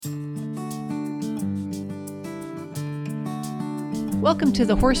Welcome to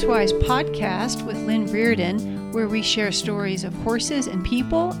the Horsewise podcast with Lynn Reardon, where we share stories of horses and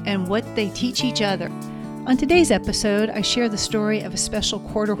people and what they teach each other. On today's episode, I share the story of a special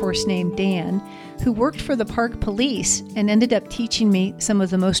quarter horse named Dan, who worked for the park police and ended up teaching me some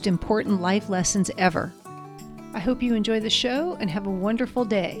of the most important life lessons ever. I hope you enjoy the show and have a wonderful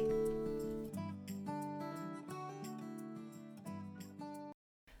day.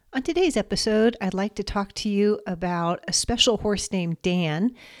 On today's episode, I'd like to talk to you about a special horse named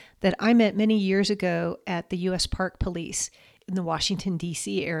Dan that I met many years ago at the U.S. Park Police in the Washington,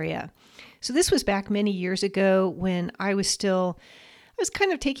 D.C. area. So this was back many years ago when I was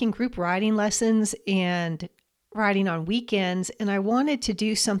kind of taking group riding lessons and riding on weekends, and I wanted to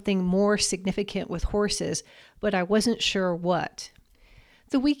do something more significant with horses, but I wasn't sure what.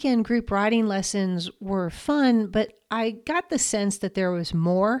 The weekend group riding lessons were fun, but I got the sense that there was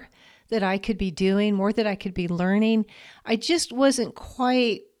more that I could be doing, more that I could be learning. I just wasn't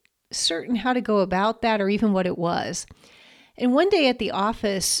quite certain how to go about that or even what it was. And one day at the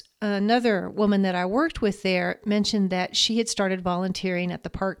office, another woman that I worked with there mentioned that she had started volunteering at the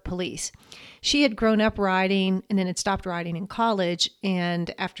park police. She had grown up riding and then had stopped riding in college.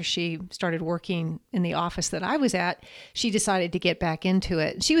 And after she started working in the office that I was at, she decided to get back into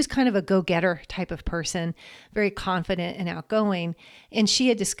it. She was kind of a go-getter type of person, very confident and outgoing. And she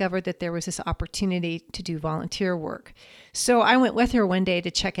had discovered that there was this opportunity to do volunteer work. So I went with her one day to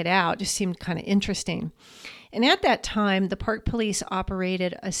check it out. It just seemed kind of interesting. And at that time, the park police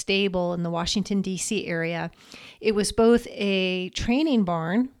operated a stable in the Washington, D.C. area. It was both a training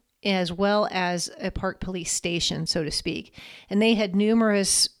barn as well as a park police station, so to speak. And they had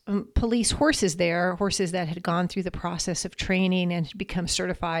numerous police horses there, horses that had gone through the process of training and had become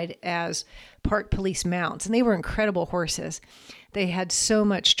certified as park police mounts. And they were incredible horses. They had so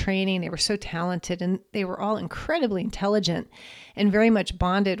much training. They were so talented, and they were all incredibly intelligent and very much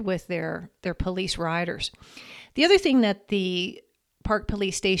bonded with their police riders. The other thing that the park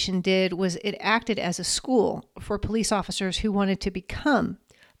police station did was it acted as a school for police officers who wanted to become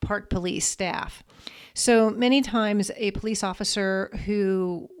park police staff. So many times a police officer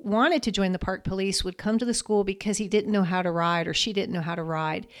who wanted to join the park police would come to the school because he didn't know how to ride or she didn't know how to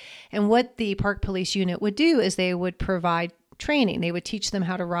ride. And what the park police unit would do is they would provide training. They would teach them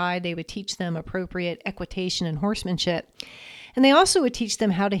how to ride. They would teach them appropriate equitation and horsemanship. And they also would teach them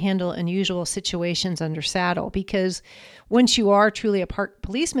how to handle unusual situations under saddle, because once you are truly a park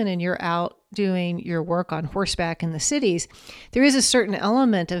policeman and you're out doing your work on horseback in the cities, there is a certain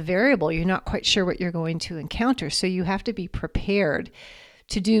element of variable. You're not quite sure what you're going to encounter. So you have to be prepared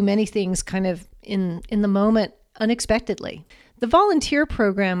to do many things kind of in the moment unexpectedly. The volunteer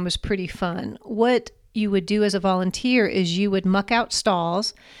program was pretty fun. What you would do as a volunteer is you would muck out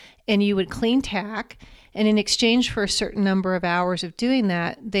stalls and you would clean tack. And in exchange for a certain number of hours of doing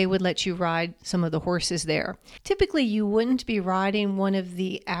that, they would let you ride some of the horses there. Typically, you wouldn't be riding one of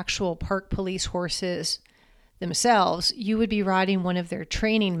the actual park police horses themselves. You would be riding one of their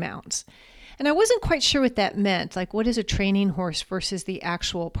training mounts. And I wasn't quite sure what that meant, like what is a training horse versus the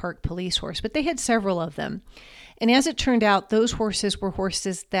actual park police horse, but they had several of them. And as it turned out, those horses were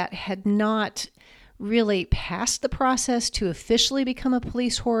horses that had not really passed the process to officially become a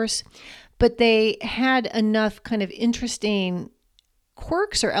police horse, but they had enough kind of interesting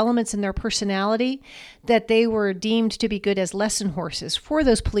quirks or elements in their personality that they were deemed to be good as lesson horses for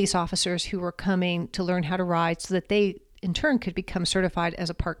those police officers who were coming to learn how to ride so that they in turn could become certified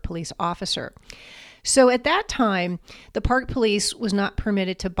as a park police officer. So at that time, the park police was not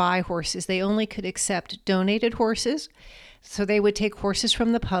permitted to buy horses. They only could accept donated horses. So they would take horses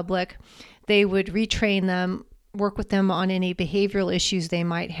from the public. They would retrain them, work with them on any behavioral issues they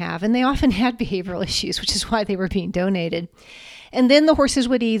might have. And they often had behavioral issues, which is why they were being donated. And then the horses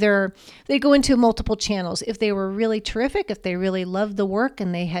would they'd go into multiple channels. If they were really terrific, if they really loved the work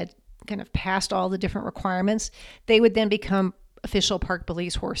and they had kind of passed all the different requirements, they would then become official park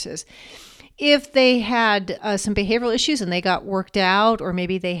police horses. If they had some behavioral issues and they got worked out, or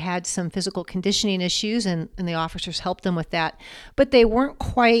maybe they had some physical conditioning issues and the officers helped them with that, but they weren't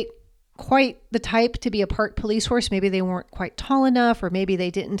quite the type to be a park police horse. Maybe they weren't quite tall enough, or maybe they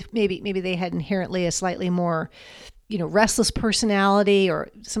didn't, maybe they had inherently a slightly more, restless personality, or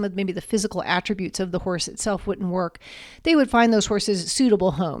maybe the physical attributes of the horse itself wouldn't work. They would find those horses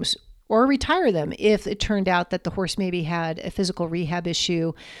suitable homes or retire them if it turned out that the horse maybe had a physical rehab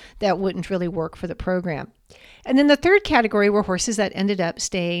issue that wouldn't really work for the program. And then the third category were horses that ended up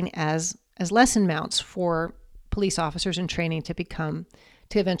staying as lesson mounts for police officers in training to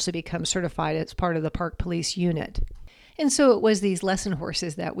eventually become certified as part of the park police unit. And so it was these lesson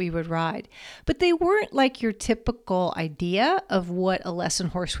horses that we would ride. But they weren't like your typical idea of what a lesson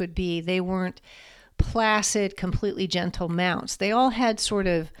horse would be. They weren't placid, completely gentle mounts. They all had sort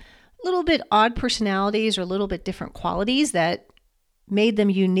of a little bit odd personalities or a little bit different qualities that made them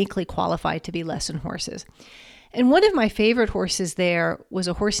uniquely qualified to be lesson horses. And one of my favorite horses there was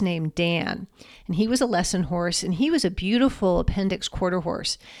a horse named Dan. And he was a lesson horse, and he was a beautiful appendix quarter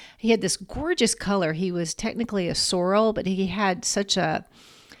horse. He had this gorgeous color. He was technically a sorrel, but he had such a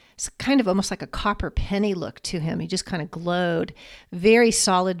kind of almost like a copper penny look to him. He just kind of glowed. Very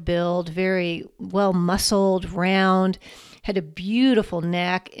solid build, very well muscled, round, had a beautiful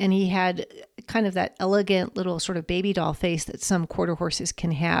neck, and he had kind of that elegant little sort of baby doll face that some quarter horses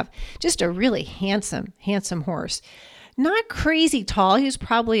can have. Just a really handsome horse. Not crazy tall. He was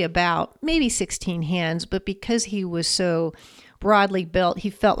probably about maybe 16 hands, but because he was so broadly built, he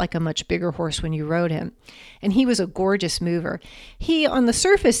felt like a much bigger horse when you rode him. And he was a gorgeous mover. He, on the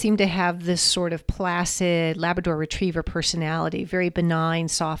surface, seemed to have this sort of placid Labrador Retriever personality, very benign,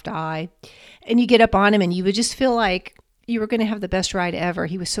 soft eye. And you get up on him and you would just feel like you were going to have the best ride ever.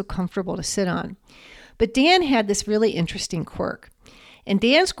 He was so comfortable to sit on. But Dan had this really interesting quirk. And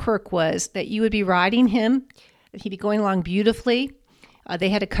Dan's quirk was that you would be riding him, he'd be going along beautifully. They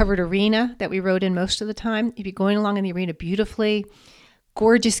had a covered arena that we rode in most of the time. He'd be going along in the arena beautifully,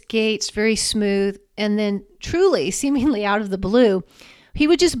 gorgeous gaits, very smooth. And then truly, seemingly out of the blue, he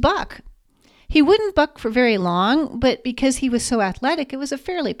would just buck. He wouldn't buck for very long, but because he was so athletic, it was a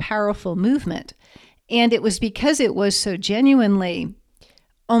fairly powerful movement. And it was because it was so genuinely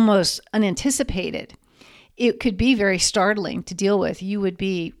almost unanticipated. It could be very startling to deal with. You would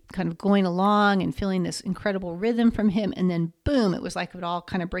be kind of going along and feeling this incredible rhythm from him, and then boom, it was like it would all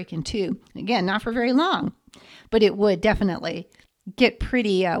kind of break in two. Again, not for very long, but it would definitely get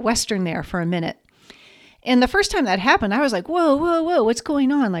pretty Western there for a minute. And the first time that happened, I was like, whoa, what's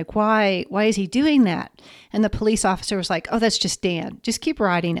going on? Like, why is he doing that? And the police officer was like, oh, that's just Dan. Just keep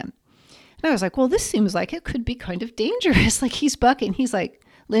riding him. And I was like, well, this seems like it could be kind of dangerous. Like, he's bucking. He's like,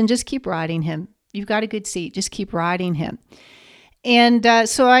 Lynn, just keep riding him. You've got a good seat. Just keep riding him. And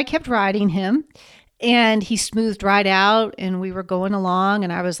so I kept riding him, and he smoothed right out, and we were going along.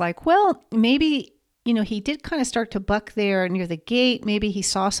 And I was like, well, maybe, he did kind of start to buck there near the gate. Maybe he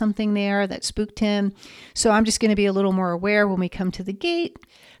saw something there that spooked him. So I'm just going to be a little more aware when we come to the gate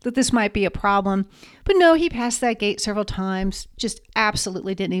that this might be a problem. But no, he passed that gate several times, just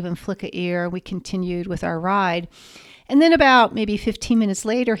absolutely didn't even flick an ear. We continued with our ride. And then about maybe 15 minutes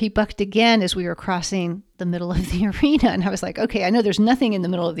later, he bucked again as we were crossing the middle of the arena. And I was like, okay, I know there's nothing in the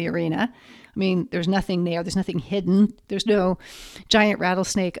middle of the arena. I mean, there's nothing there. There's nothing hidden. There's no giant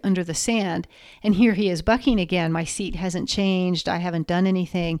rattlesnake under the sand. And here he is bucking again. My seat hasn't changed. I haven't done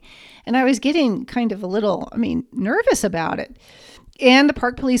anything. And I was getting kind of a little, nervous about it. And the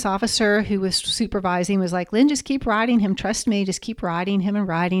park police officer who was supervising was like, Lynn, just keep riding him. Trust me. Just keep riding him and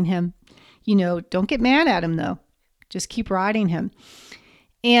riding him. Don't get mad at him, though. Just keep riding him.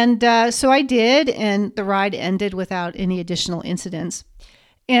 And so I did, and the ride ended without any additional incidents.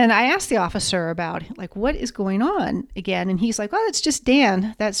 And I asked the officer about, what is going on again? And he's like, oh, that's just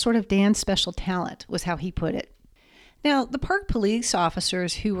Dan. That's sort of Dan's special talent, was how he put it. Now, the park police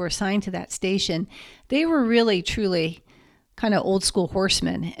officers who were assigned to that station, they were really, truly kind of old school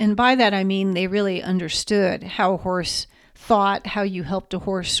horsemen. And by that, I mean they really understood how a horse thought, how you helped a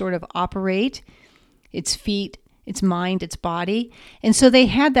horse sort of operate, its feet, its mind, its body. And so they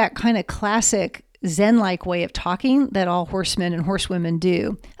had that kind of classic Zen-like way of talking that all horsemen and horsewomen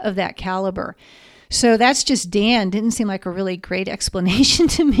do of that caliber. So that's just Dan. Didn't seem like a really great explanation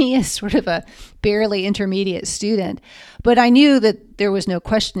to me as sort of a barely intermediate student. But I knew that there was no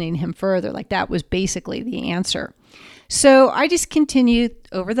questioning him further. Like, that was basically the answer. So I just continued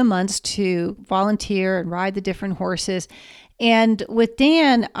over the months to volunteer and ride the different horses. And with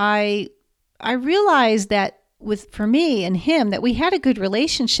Dan, I realized that for me and him, that we had a good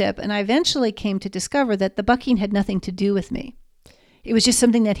relationship, and I eventually came to discover that the bucking had nothing to do with me. It was just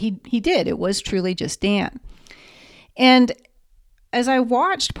something that he did. It was truly just Dan. And as I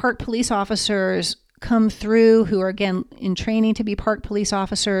watched park police officers come through who are, again, in training to be park police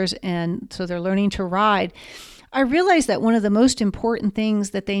officers, and so they're learning to ride, I realized that one of the most important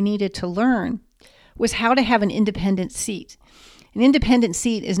things that they needed to learn was how to have an independent seat. An independent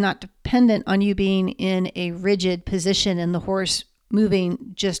seat is not dependent on you being in a rigid position and the horse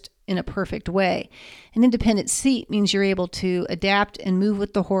moving just in a perfect way. An independent seat means you're able to adapt and move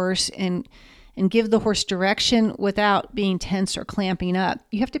with the horse and give the horse direction without being tense or clamping up.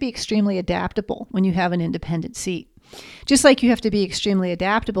 You have to be extremely adaptable when you have an independent seat. Just like you have to be extremely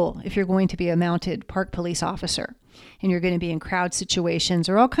adaptable if you're going to be a mounted park police officer and you're going to be in crowd situations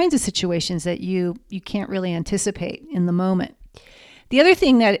or all kinds of situations that you can't really anticipate in the moment. The other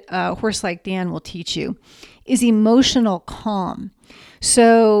thing that a horse like Dan will teach you is emotional calm.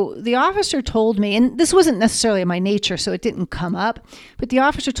 So the officer told me, and this wasn't necessarily my nature, so it didn't come up, but the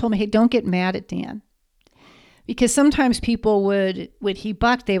officer told me, hey, don't get mad at Dan. Because sometimes people when he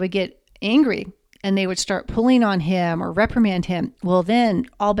bucked, they would get angry and they would start pulling on him or reprimand him. Well, then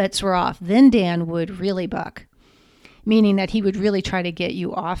all bets were off. Then Dan would really buck, meaning that he would really try to get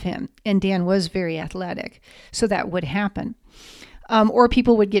you off him. And Dan was very athletic, so that would happen. Or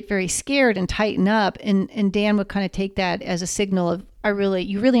people would get very scared and tighten up, and Dan would kind of take that as a signal of,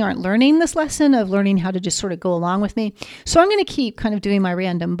 you really aren't learning this lesson of learning how to just sort of go along with me. So I'm going to keep kind of doing my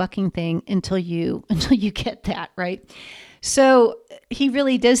random bucking thing until you get that, right? So he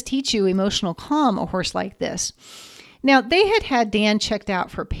really does teach you emotional calm, a horse like this. Now, they had Dan checked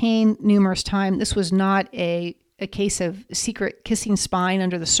out for pain numerous times. This was not a case of secret kissing spine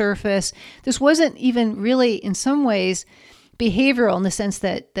under the surface. This wasn't even really, in some ways, behavioral in the sense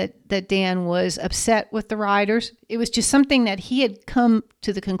that Dan was upset with the riders. It was just something that he had come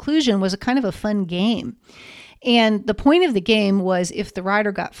to the conclusion was a kind of a fun game. And the point of the game was if the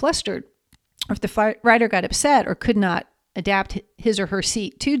rider got flustered, or if the rider got upset or could not adapt his or her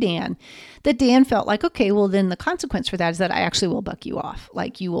seat to Dan, that Dan felt like, okay, well then the consequence for that is that I actually will buck you off.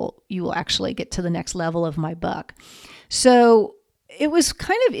 Like you will actually get to the next level of my buck. So it was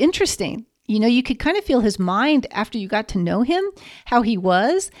kind of interesting. You could kind of feel his mind after you got to know him, how he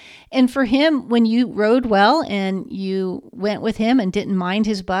was. And for him, when you rode well and you went with him and didn't mind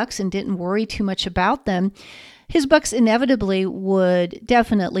his bucks and didn't worry too much about them, his bucks inevitably would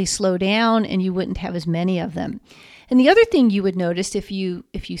definitely slow down and you wouldn't have as many of them. And the other thing you would notice if you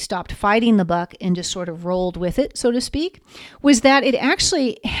stopped fighting the buck and just sort of rolled with it, so to speak, was that it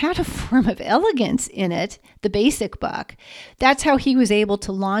actually had a form of elegance in it, the basic buck. That's how he was able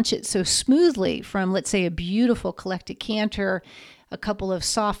to launch it so smoothly from, let's say, a beautiful collected canter, a couple of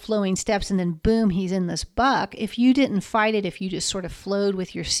soft flowing steps, and then boom, he's in this buck. If you didn't fight it, if you just sort of flowed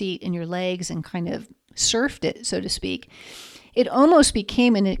with your seat and your legs and kind of surfed it, so to speak, it almost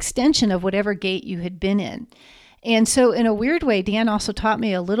became an extension of whatever gait you had been in. And so in a weird way, Dan also taught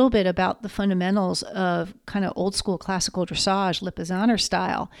me a little bit about the fundamentals of kind of old school classical dressage, Lipizzaner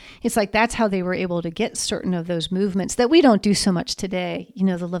style. It's like that's how they were able to get certain of those movements that we don't do so much today, the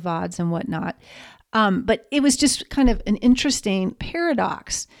levades and whatnot. But it was just kind of an interesting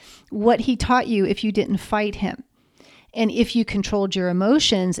paradox, what he taught you if you didn't fight him. And if you controlled your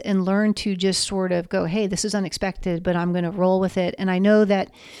emotions and learned to just sort of go, hey, this is unexpected, but I'm going to roll with it. And I know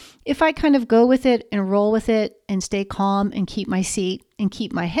that if I kind of go with it and roll with it and stay calm and keep my seat and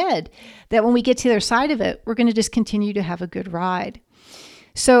keep my head, that when we get to the other side of it, we're going to just continue to have a good ride.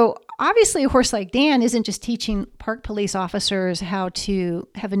 So obviously a horse like Dan isn't just teaching park police officers how to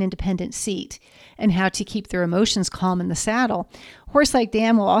have an independent seat and how to keep their emotions calm in the saddle. A horse like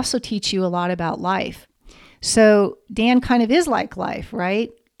Dan will also teach you a lot about life. So Dan kind of is like life, right?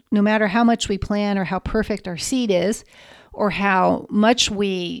 No matter how much we plan or how perfect our seat is or how much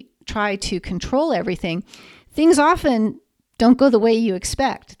we try to control everything, things often don't go the way you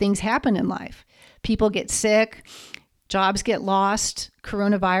expect. Things happen in life. People get sick, jobs get lost,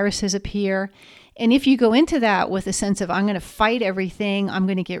 coronaviruses appear. And if you go into that with a sense of, I'm going to fight everything, I'm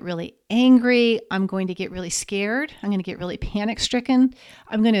going to get really angry, I'm going to get really scared, I'm going to get really panic stricken,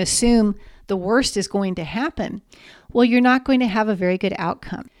 I'm going to assume the worst is going to happen, well, you're not going to have a very good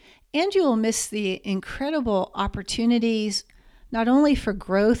outcome. And you will miss the incredible opportunities, not only for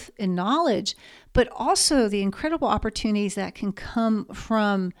growth and knowledge, but also the incredible opportunities that can come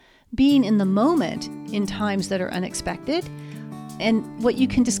from being in the moment in times that are unexpected, and what you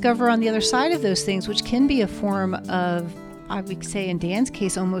can discover on the other side of those things, which can be a form of, I would say in Dan's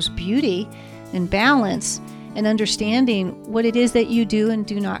case, almost beauty and balance and understanding what it is that you do and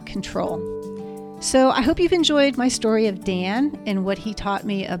do not control. So I hope you've enjoyed my story of Dan and what he taught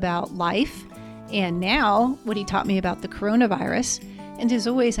me about life, and now what he taught me about the coronavirus. And as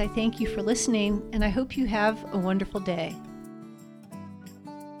always, I thank you for listening, and I hope you have a wonderful day.